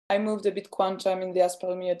I moved a bit quantum in the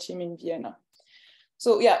Aspermia team in Vienna.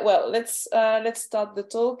 So yeah, well, let's start the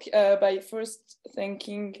talk by first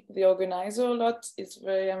thanking the organizer a lot.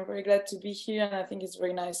 I'm very glad to be here, and I think it's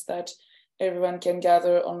very nice that everyone can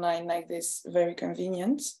gather online like this, very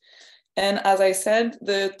convenient. And as I said,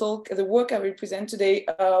 the work I will present today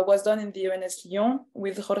was done in the UNS Lyon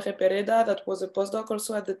with Jorge Pereda, that was a postdoc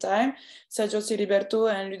also at the time, Sergio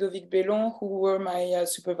Ciliberto and Ludovic Bellon, who were my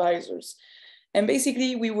supervisors. And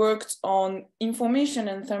basically, we worked on information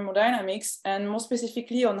and thermodynamics, and more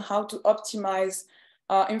specifically on how to optimize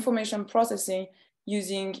information processing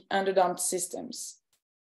using underdamped systems.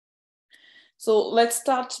 So let's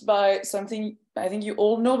start by something I think you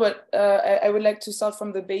all know, but I would like to start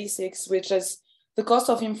from the basics, which is the cost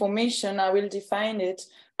of information. I will define it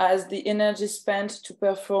as the energy spent to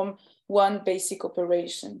perform one basic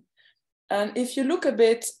operation. And if you look a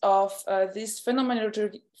bit of this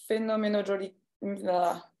phenomenology,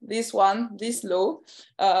 this law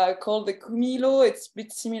called the Kumi law, it's a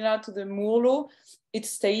bit similar to the Moore law. It's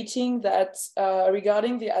stating that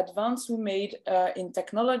regarding the advance we made in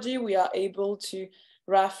technology, we are able to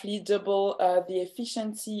roughly double the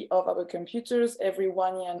efficiency of our computers every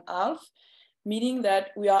 1.5 years, meaning that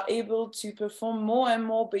we are able to perform more and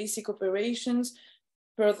more basic operations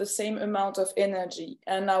per the same amount of energy.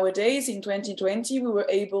 And nowadays, in 2020, we were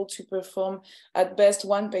able to perform at best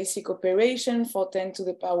one basic operation for 10 to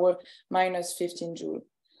the power minus 15 joule.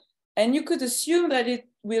 And you could assume that it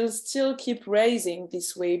will still keep rising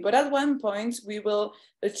this way, but at one point we will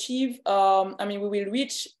achieve, we will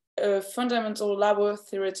reach a fundamental lower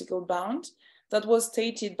theoretical bound that was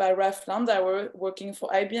stated by Ralph Landauer, working for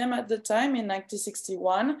IBM at the time in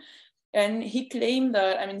 1961. And he claimed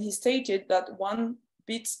that, he stated that 1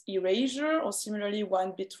 bit erasure or similarly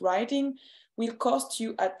 1 bit writing will cost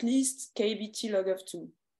you at least kBt log of 2,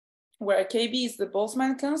 where kb is the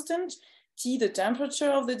Boltzmann constant, T the temperature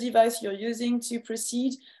of the device you're using to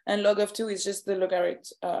proceed, and log of 2 is just the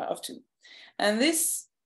logarithm of 2. And this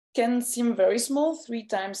can seem very small, 3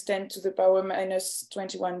 times 10 to the power minus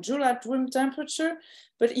 21 joule at room temperature.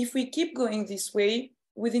 But if we keep going this way,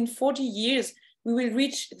 within 40 years, we will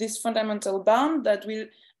reach this fundamental bound that will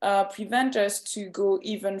prevent us to go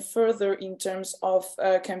even further in terms of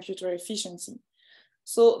computer efficiency.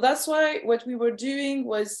 So that's why what we were doing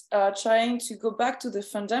was trying to go back to the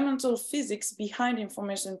fundamental physics behind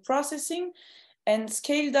information processing and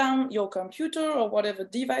scale down your computer or whatever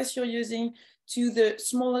device you're using to the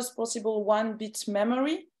smallest possible 1 bit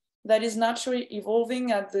memory that is naturally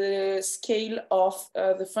evolving at the scale of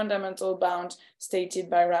the fundamental bound stated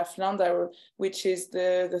by Ralph Landauer, which is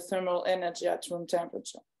the thermal energy at room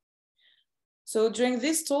temperature. So during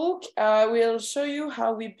this talk, I will show you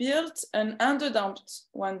how we built an underdamped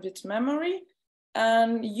 1 bit memory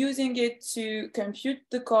and using it to compute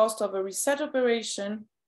the cost of a reset operation,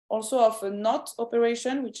 also of a NOT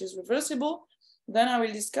operation, which is reversible. Then I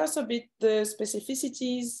will discuss a bit the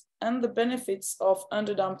specificities and the benefits of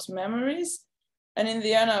underdamped memories. And in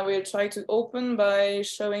the end, I will try to open by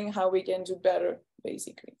showing how we can do better,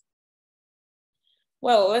 basically.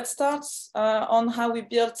 Well, let's start on how we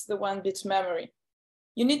built the 1 bit memory.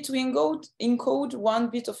 You need to encode 1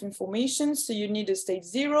 bit of information. So you need a state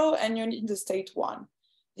 0 and you need a state 1.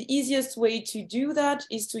 The easiest way to do that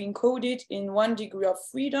is to encode it in 1 degree of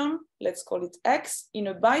freedom, let's call it X, in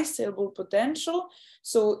a bistable potential.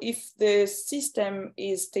 So if the system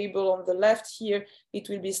is stable on the left here, it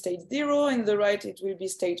will be state 0, in the right, it will be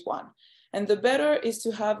state 1. And the better is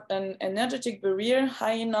to have an energetic barrier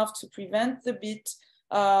high enough to prevent the bit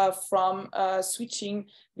from switching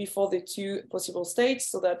before the 2 possible states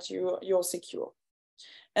so that you're secure.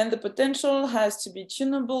 And the potential has to be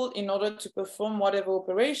tunable in order to perform whatever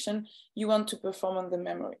operation you want to perform on the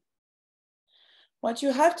memory. What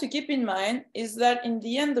you have to keep in mind is that in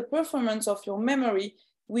the end, the performance of your memory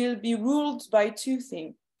will be ruled by 2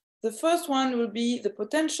 things. The first one will be the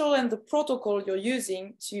potential and the protocol you're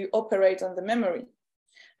using to operate on the memory.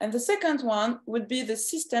 And the second one would be the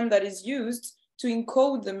system that is used to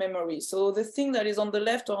encode the memory. So the thing that is on the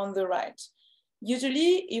left or on the right.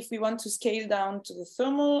 Usually, if we want to scale down to the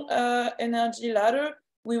thermal energy ladder,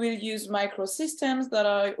 we will use microsystems that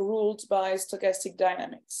are ruled by stochastic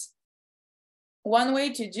dynamics. One way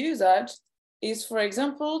to do that is, for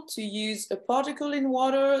example, to use a particle in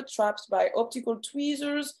water trapped by optical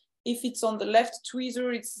tweezers. If it's on the left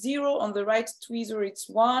tweezer, it's 0. On the right tweezer, it's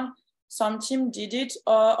 1. Some team did it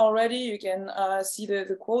already. You can see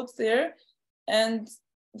the quote there. And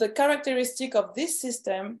the characteristic of this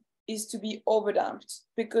system is to be overdamped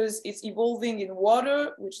because it's evolving in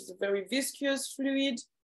water, which is a very viscous fluid,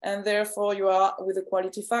 and therefore you are with a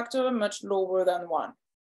quality factor much lower than 1.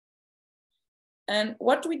 And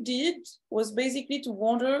what we did was basically to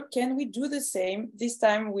wonder, can we do the same this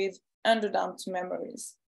time with underdamped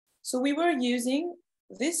memories? So we were using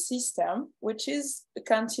this system, which is a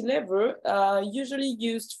cantilever usually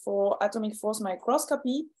used for atomic force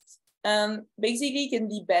microscopy, and basically can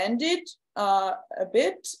be bended a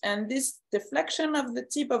bit, and this deflection of the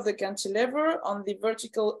tip of the cantilever on the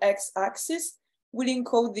vertical x-axis will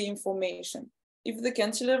encode the information. If the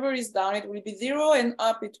cantilever is down, it will be 0, and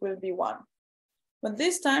up it will be 1. But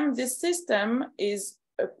this time, this system is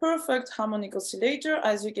a perfect harmonic oscillator,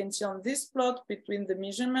 as you can see on this plot between the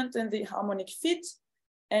measurement and the harmonic fit.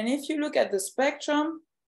 And if you look at the spectrum,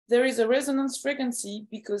 there is a resonance frequency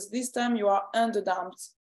because this time you are underdamped,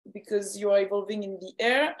 because you are evolving in the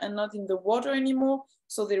air and not in the water anymore.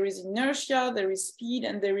 So there is inertia, there is speed,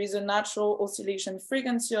 and there is a natural oscillation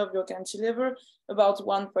frequency of your cantilever, about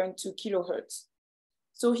 1.2 kilohertz.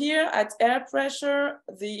 So here at air pressure,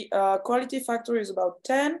 the quality factor is about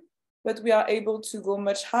 10, but we are able to go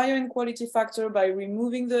much higher in quality factor by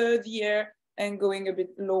removing the air and going a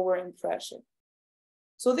bit lower in pressure.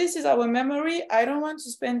 So this is our memory. I don't want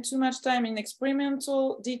to spend too much time in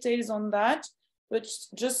experimental details on that, but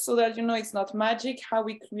just so that you know it's not magic how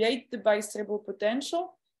we create the bistable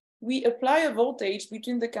potential. We apply a voltage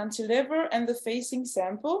between the cantilever and the facing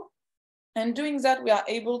sample. And doing that, we are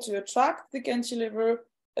able to attract the cantilever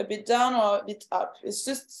a bit down or a bit up. It's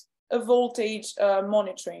just a voltage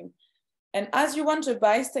monitoring. And as you want a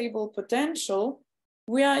bistable potential,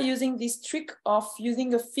 we are using this trick of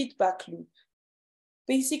using a feedback loop.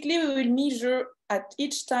 Basically, we will measure at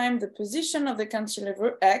each time the position of the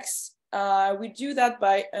cantilever X. We do that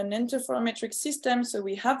by an interferometric system, so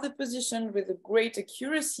we have the position with a great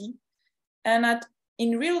accuracy. And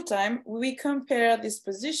in real time, we compare this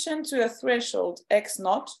position to a threshold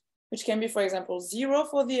X0, which can be, for example, 0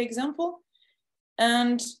 for the example.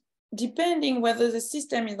 And depending whether the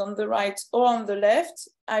system is on the right or on the left,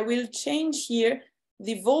 I will change here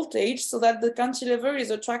the voltage so that the cantilever is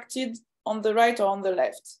attracted on the right or on the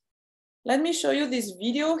left. Let me show you this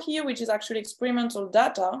video here, which is actually experimental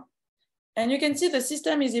data. And you can see the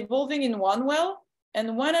system is evolving in one well,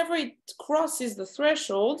 and whenever it crosses the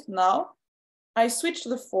threshold now, I switch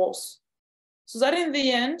the force. So that in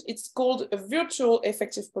the end, it's called a virtual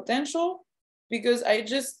effective potential, because I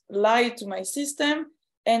just lie to my system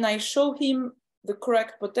and I show him the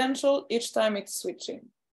correct potential each time it's switching.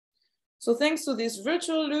 So thanks to this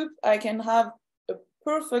virtual loop, I can have a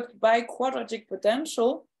perfect biquadratic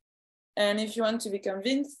potential. And if you want to be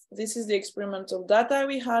convinced, this is the experimental data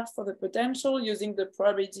we had for the potential. Using the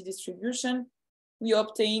probability distribution, we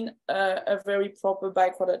obtain a very proper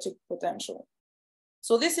biquadratic potential.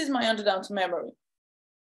 So this is my underdamped memory.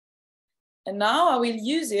 And now I will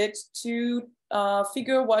use it to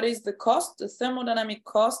figure what is the cost, the thermodynamic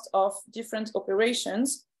cost of different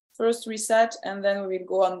operations. First reset, and then we will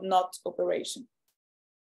go on not operation.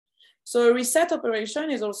 So a reset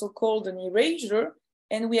operation is also called an erasure,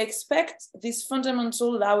 and we expect this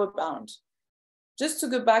fundamental lower bound. Just to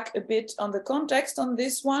go back a bit on the context on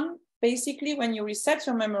this one, basically when you reset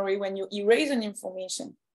your memory, when you erase an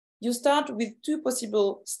information, you start with two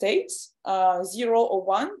possible states, 0 or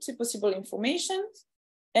 1, two possible informations,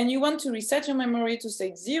 and you want to reset your memory to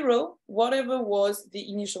state 0, whatever was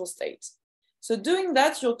the initial state. So doing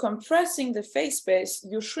that, you're compressing the phase space,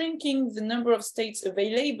 you're shrinking the number of states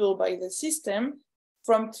available by the system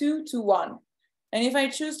from 2 to 1. And if I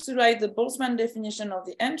choose to write the Boltzmann definition of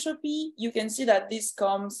the entropy, you can see that this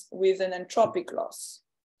comes with an entropic loss.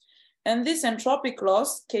 And this entropic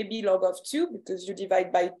loss, Kb log of 2, because you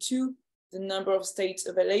divide by 2 the number of states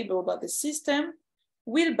available by the system,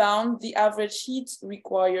 will bound the average heat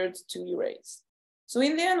required to erase. So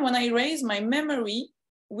in the end, when I erase, my memory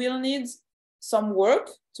will need some work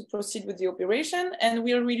to proceed with the operation and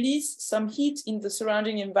will release some heat in the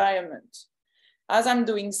surrounding environment. As I'm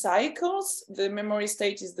doing cycles, the memory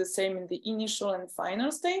state is the same in the initial and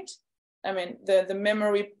final state. I mean, the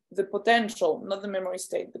memory, the potential, not the memory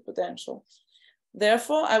state, the potential.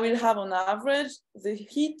 Therefore, I will have on average the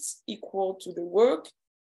heat equal to the work,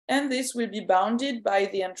 and this will be bounded by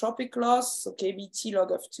the entropic loss, so Kb T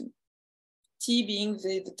log of 2, T being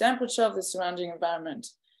the temperature of the surrounding environment.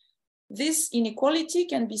 This inequality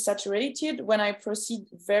can be saturated when I proceed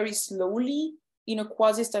very slowly in a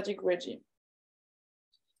quasi-static regime.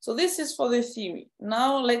 So this is for the theory.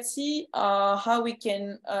 Now let's see how we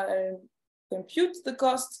can compute the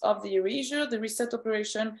costs of the erasure, the reset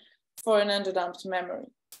operation for an underdamped memory.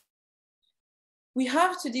 We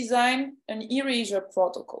have to design an erasure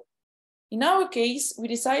protocol. In our case, we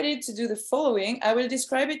decided to do the following. I will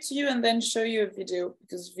describe it to you and then show you a video,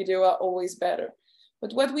 because videos are always better.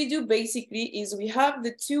 But what we do basically is we have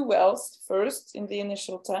the two wells first in the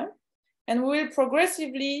initial time, and we will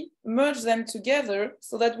progressively merge them together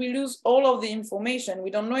so that we lose all of the information. We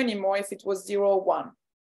don't know anymore if it was 0 or 1.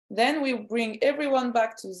 Then we bring everyone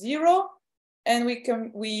back to 0, and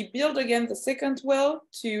we build again the second well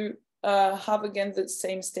to have again the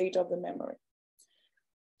same state of the memory.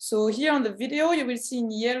 So here on the video, you will see in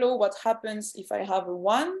yellow what happens if I have a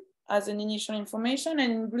 1 as an initial information,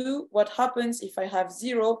 and in blue, what happens if I have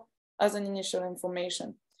 0 as an initial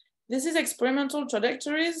information. This is experimental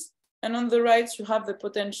trajectories, and on the right, you have the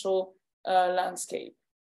potential landscape.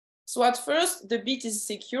 So at first, the bit is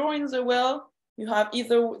secure in the well. You have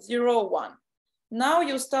either 0 or 1. Now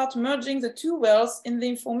you start merging the two wells, and the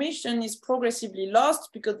information is progressively lost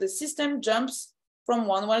because the system jumps from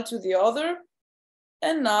one well to the other.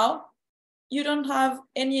 And now you don't have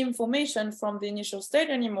any information from the initial state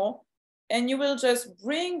anymore, and you will just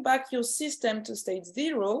bring back your system to state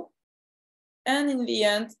 0, and in the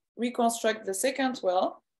end, reconstruct the second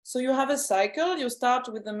well. So you have a cycle. You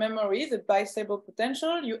start with the memory, the bistable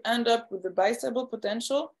potential, you end up with the bistable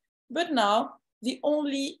potential, but now the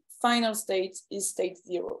only final state is state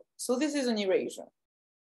 0. So this is an erasure.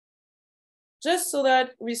 Just so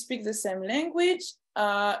that we speak the same language,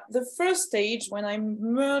 the first stage, when I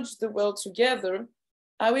merge the well together,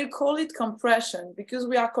 I will call it compression because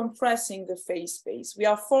we are compressing the phase space. We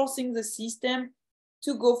are forcing the system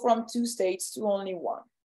to go from 2 states to only 1.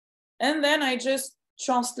 And then I just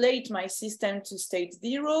translate my system to state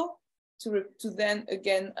 0 to then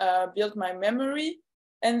again build my memory.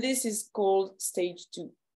 And this is called stage 2.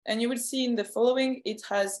 And you will see in the following, it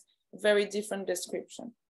has very different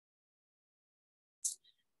description.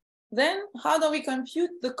 Then how do we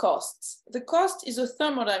compute the costs? The cost is a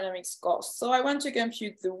thermodynamics cost. So I want to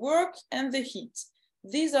compute the work and the heat.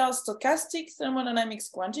 These are stochastic thermodynamics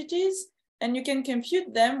quantities, and you can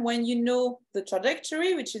compute them when you know the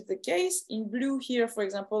trajectory, which is the case. In blue here, for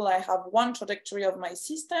example, I have one trajectory of my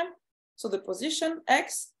system. So the position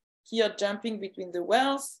X, here jumping between the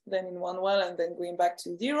wells, then in one well and then going back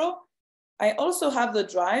to 0. I also have the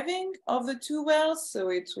driving of the two wells, so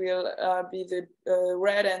it will be the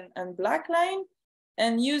red and black line.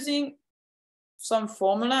 And using some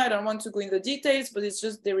formula, I don't want to go in the details, but it's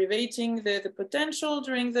just derivating the potential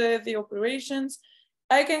during the operations.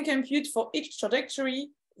 I can compute for each trajectory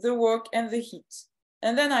the work and the heat.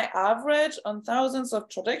 And then I average on thousands of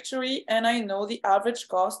trajectory, and I know the average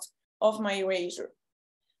cost of my erasure.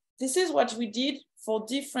 This is what we did for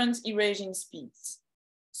different erasing speeds.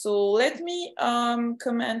 So let me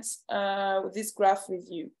comment this graph with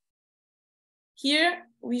you. Here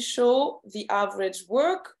we show the average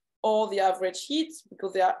work or the average heat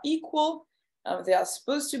because they are equal. They are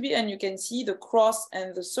supposed to be, and you can see the cross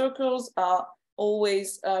and the circles are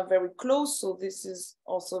always very close. So this is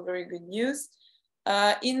also very good news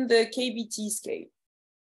in the KBT scale.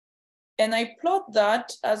 And I plot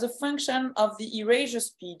that as a function of the erasure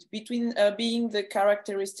speed between being the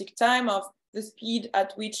characteristic time of the speed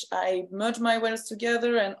at which I merge my wells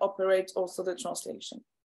together and operate also the translation.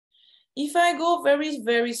 If I go very,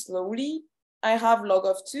 very slowly, I have log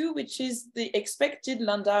of 2, which is the expected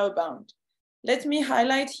Landau bound. Let me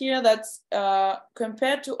highlight here that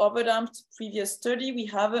compared to overdamped previous study, we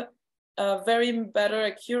have a very better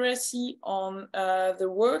accuracy on the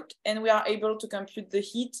work, and we are able to compute the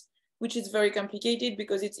heat, which is very complicated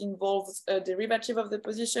because it involves a derivative of the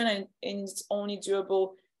position, and it's only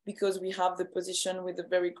doable because we have the position with a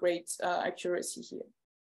very great accuracy here.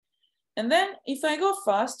 And then if I go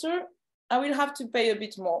faster, I will have to pay a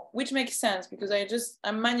bit more, which makes sense because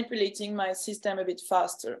I'm manipulating my system a bit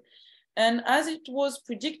faster. And as it was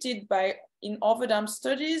predicted in overdamped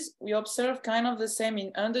studies, we observe kind of the same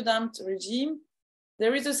in underdamped regime.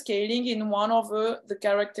 There is a scaling in 1 over the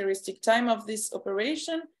characteristic time of this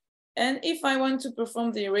operation. And if I want to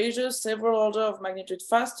perform the erasure several order of magnitude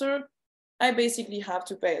faster, I basically have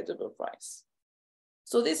to pay a double price.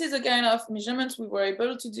 So this is a kind of measurement we were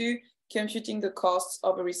able to do computing the costs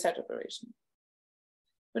of a reset operation.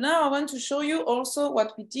 But now I want to show you also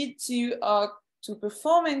what we did to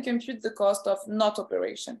perform and compute the cost of not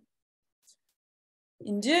operation.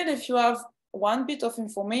 Indeed, if you have 1 bit of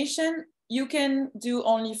information, you can do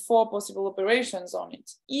only 4 possible operations on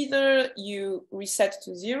it. Either you reset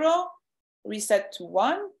to 0, reset to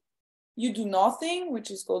 1, you do nothing,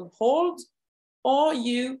 which is called hold, or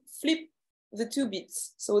you flip the 2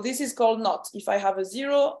 bits. So this is called not. If I have a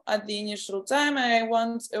 0 at the initial time, I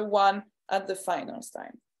want a 1 at the final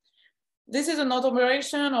time. This is a not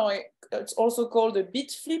operation, or it's also called a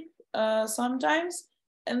bit flip sometimes.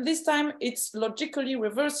 And this time it's logically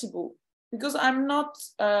reversible. because I'm not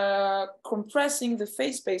compressing the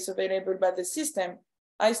phase space available by the system.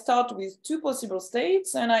 I start with 2 possible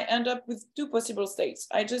states and I end up with 2 possible states.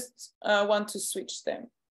 I just want to switch them.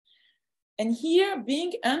 And here,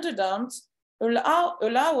 being underdamped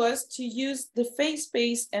allow us to use the phase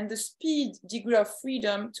space and the speed degree of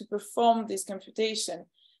freedom to perform this computation.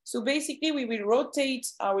 So basically, we will rotate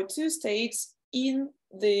our 2 states in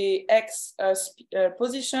the X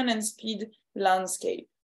position and speed landscape.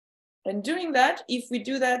 And doing that, if we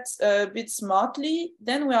do that a bit smartly,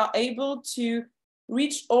 then we are able to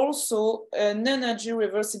reach also an energy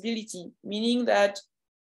reversibility, meaning that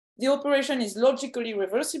the operation is logically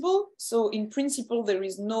reversible. So in principle, there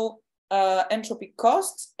is no entropic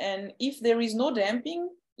cost. And if there is no damping,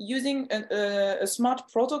 using a smart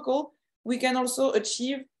protocol, we can also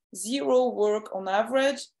achieve 0 work on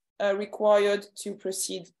average required to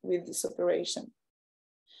proceed with this operation.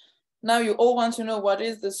 Now you all want to know what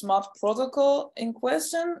is the smart protocol in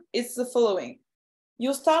question. It's the following.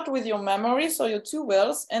 You start with your memory, so your 2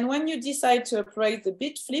 wells, and when you decide to operate the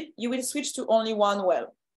bit flip, you will switch to only 1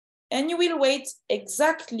 well. And you will wait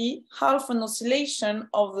exactly half an oscillation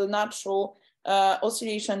of the natural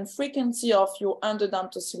oscillation frequency of your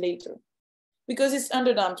underdamped oscillator. Because it's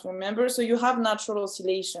underdamped, remember, so you have natural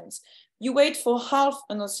oscillations. You wait for half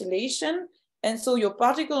an oscillation, and so your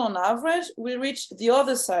particle on average will reach the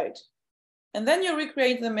other side. And then you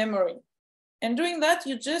recreate the memory. And doing that,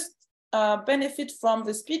 you just benefit from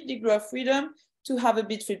the speed degree of freedom to have a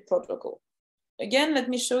bit flip protocol. Again, let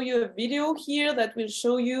me show you a video here that will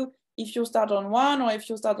show you if you start on 1 or if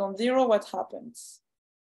you start on 0, what happens.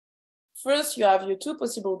 First, you have your 2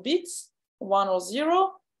 possible bits, 1 or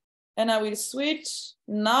 0, and I will switch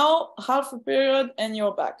now half a period and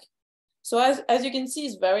you're back. So as you can see,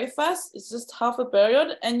 it's very fast. It's just half a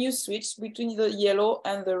period and you switch between the yellow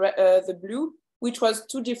and the blue, which was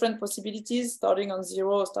 2 different possibilities, starting on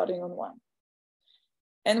 0 or starting on 1.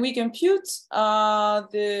 And we compute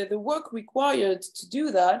the work required to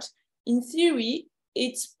do that. In theory,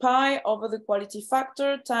 it's pi over the quality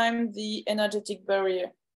factor times the energetic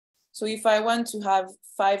barrier. So if I want to have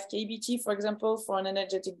 5 kBT, for example, for an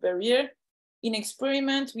energetic barrier, in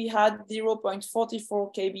experiment, we had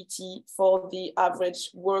 0.44 kBT for the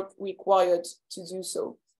average work required to do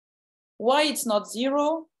so. Why it's not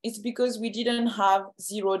 0? It's because we didn't have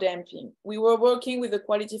 0 damping. We were working with a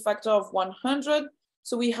quality factor of 100,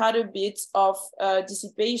 so we had a bit of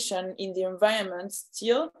dissipation in the environment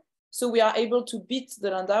still. So we are able to beat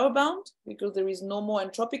the Landau bound because there is no more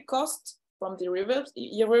entropic cost from the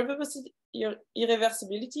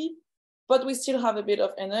irreversibility, but we still have a bit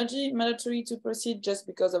of energy mandatory to proceed just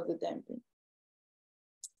because of the damping.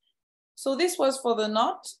 So this was for the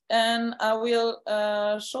knot, and I will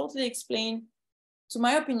shortly explain, to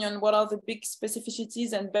my opinion, what are the big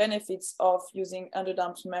specificities and benefits of using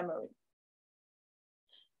underdamped memory.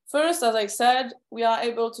 First, as I said, we are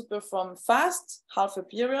able to perform fast, half a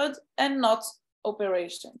period, and not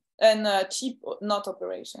operation, and cheap not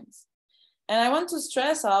operations. And I want to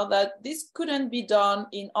stress out that this couldn't be done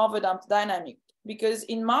in overdamped dynamic, because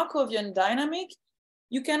in Markovian dynamic,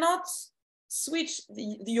 you cannot switch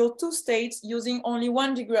your 2 states using only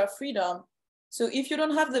 1 degree of freedom. So if you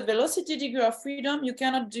don't have the velocity degree of freedom, you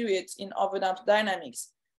cannot do it in overdamped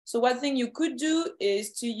dynamics. So one thing you could do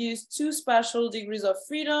is to use 2 spatial degrees of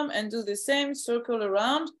freedom and do the same circle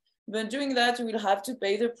around, but doing that, you will have to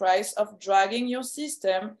pay the price of dragging your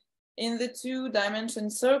system in the 2-dimension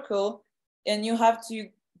circle, and you have to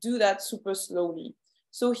do that super slowly.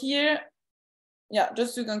 So here, yeah,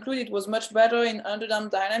 just to conclude, it was much better in underdamped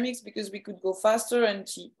dynamics because we could go faster and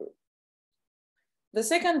cheaper. The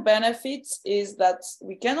second benefit is that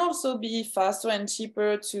we can also be faster and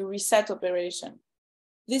cheaper to reset operation.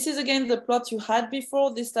 This is again the plot you had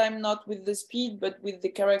before, this time not with the speed, but with the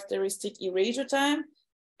characteristic erasure time.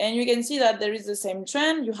 And you can see that there is the same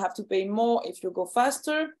trend. You have to pay more if you go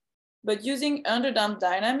faster. But using underdamped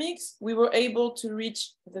dynamics, we were able to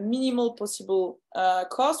reach the minimal possible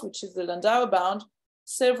cost, which is the Landau bound,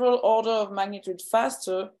 several order of magnitude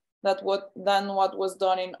faster than what was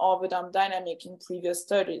done in overdamped dynamic in previous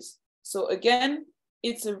studies. So again,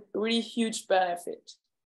 it's a really huge benefit.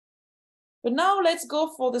 But now let's go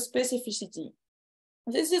for the specificity.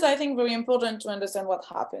 This is, I think, very important to understand what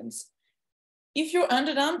happens. If you're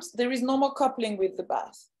underdamped, there is no more coupling with the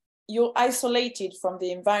bath. You're isolated from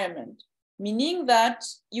the environment, meaning that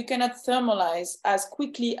you cannot thermalize as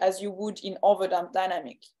quickly as you would in overdamped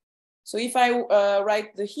dynamic. So if I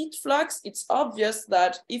write the heat flux, it's obvious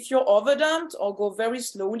that if you're overdamped or go very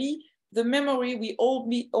slowly, the memory will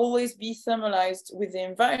always be thermalized with the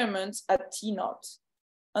environment at T0.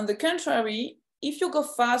 On the contrary, if you go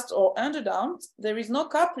fast or underdamped, there is no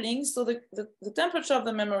coupling, so the temperature of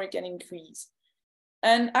the memory can increase.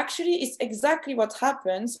 And actually, it's exactly what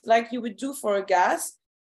happens, like you would do for a gas,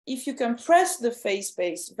 if you compress the phase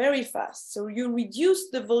space very fast. So you reduce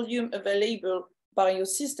the volume available by your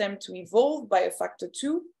system to evolve by a factor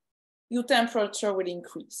 2, your temperature will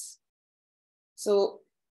increase. So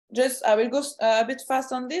I will go a bit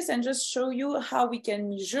fast on this and just show you how we can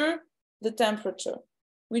measure the temperature.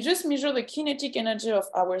 We just measure the kinetic energy of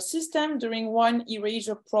our system during one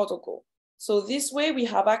erasure protocol. So this way we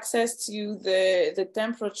have access to the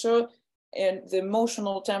temperature and the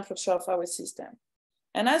motional temperature of our system.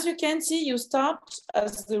 And as you can see, you start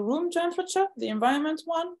as the room temperature, the environment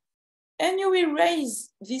one, and you will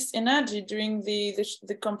raise this energy during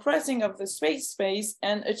the compressing of the space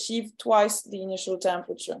and achieve twice the initial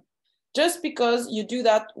temperature, just because you do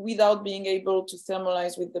that without being able to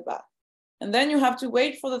thermalize with the bath. And then you have to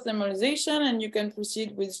wait for the thermalization and you can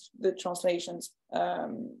proceed with the translations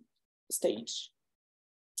stage.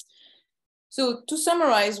 So to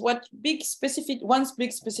summarize, one big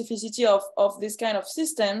specificity of this kind of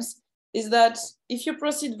systems is that if you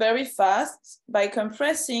proceed very fast by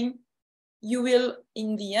compressing, you will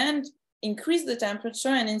in the end increase the temperature,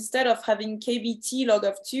 and instead of having kBT log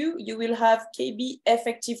of 2, you will have kB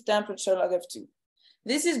effective temperature log of 2.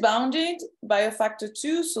 This is bounded by a factor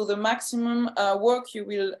 2, so the maximum work you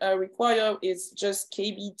will require is just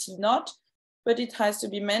kBT naught, but it has to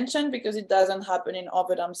be mentioned because it doesn't happen in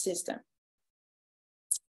overdamped system.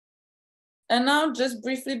 And now, just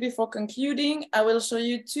briefly before concluding, I will show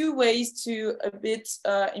you 2 ways to a bit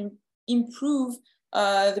improve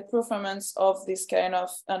the performance of this kind of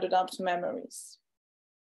underdamped memories.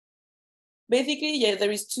 Basically, yeah,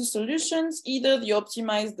 there is 2 solutions. Either you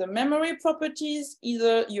optimize the memory properties,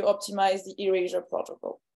 either you optimize the erasure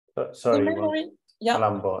protocol. Sorry, yeah.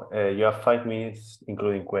 Salambô, you have 5 minutes,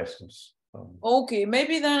 including questions. Okay,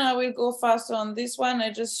 maybe then I will go faster on this one.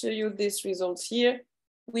 I just show you these results here,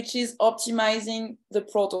 which is optimizing the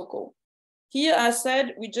protocol. Here, I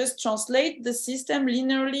said, we just translate the system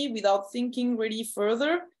linearly without thinking really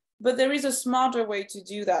further, but there is a smarter way to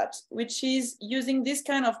do that, which is using this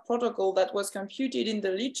kind of protocol that was computed in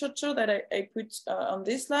the literature that I put on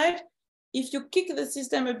this slide. If you kick the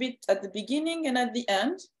system a bit at the beginning and at the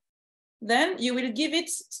end, then you will give it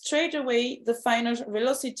straight away the final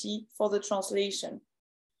velocity for the translation.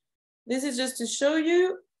 This is just to show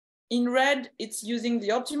you. In red, it's using the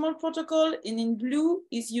optimal protocol, and in blue,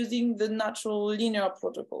 it's using the natural linear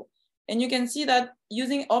protocol. And you can see that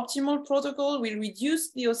using optimal protocol will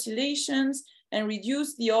reduce the oscillations and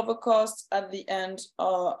reduce the overcost at the end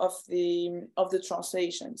of the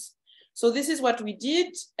translations. So this is what we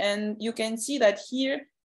did, and you can see that here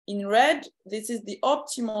in red, this is the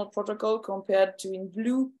optimal protocol compared to in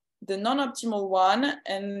blue, the non-optimal one,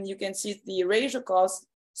 and you can see the erasure cost.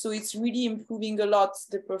 So it's really improving a lot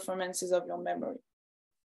the performances of your memory.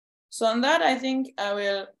 So on that, I think I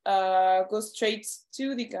will go straight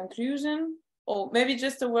to the conclusion, or maybe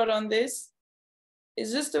just a word on this.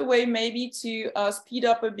 It's just a way maybe to speed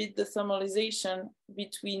up a bit the thermalization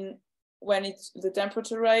between when it's the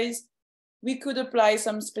temperature rise. We could apply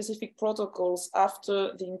some specific protocols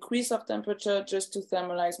after the increase of temperature just to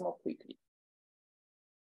thermalize more quickly.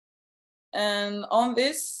 And on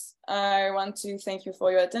this, I want to thank you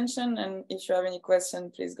for your attention. And if you have any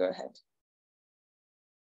questions, please go ahead.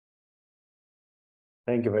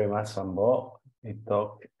 Thank you very much, Salambô. We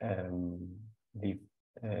talk the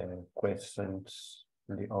questions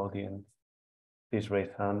from the audience. Please raise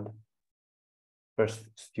hand. First,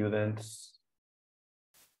 students.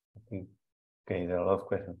 I think, okay, there are a lot of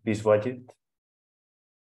questions. Please watch it.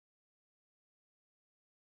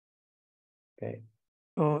 Okay.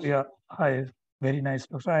 So yeah, hi, very nice.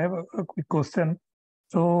 So I have a quick question.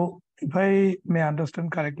 So if I may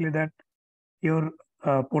understand correctly, that your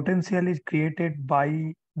potential is created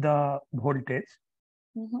by the voltage,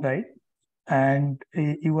 right? And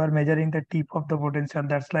you are measuring the tip of the potential.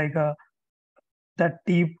 That's like that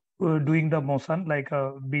tip doing the motion like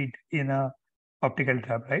a bead in a optical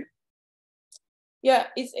trap, right? Yeah,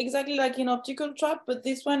 it's exactly like in optical trap, but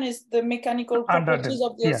this one is the mechanical properties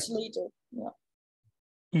of the oscillator. Yeah.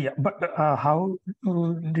 Yeah, but how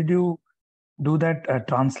did you do that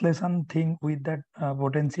translation thing with that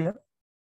potential?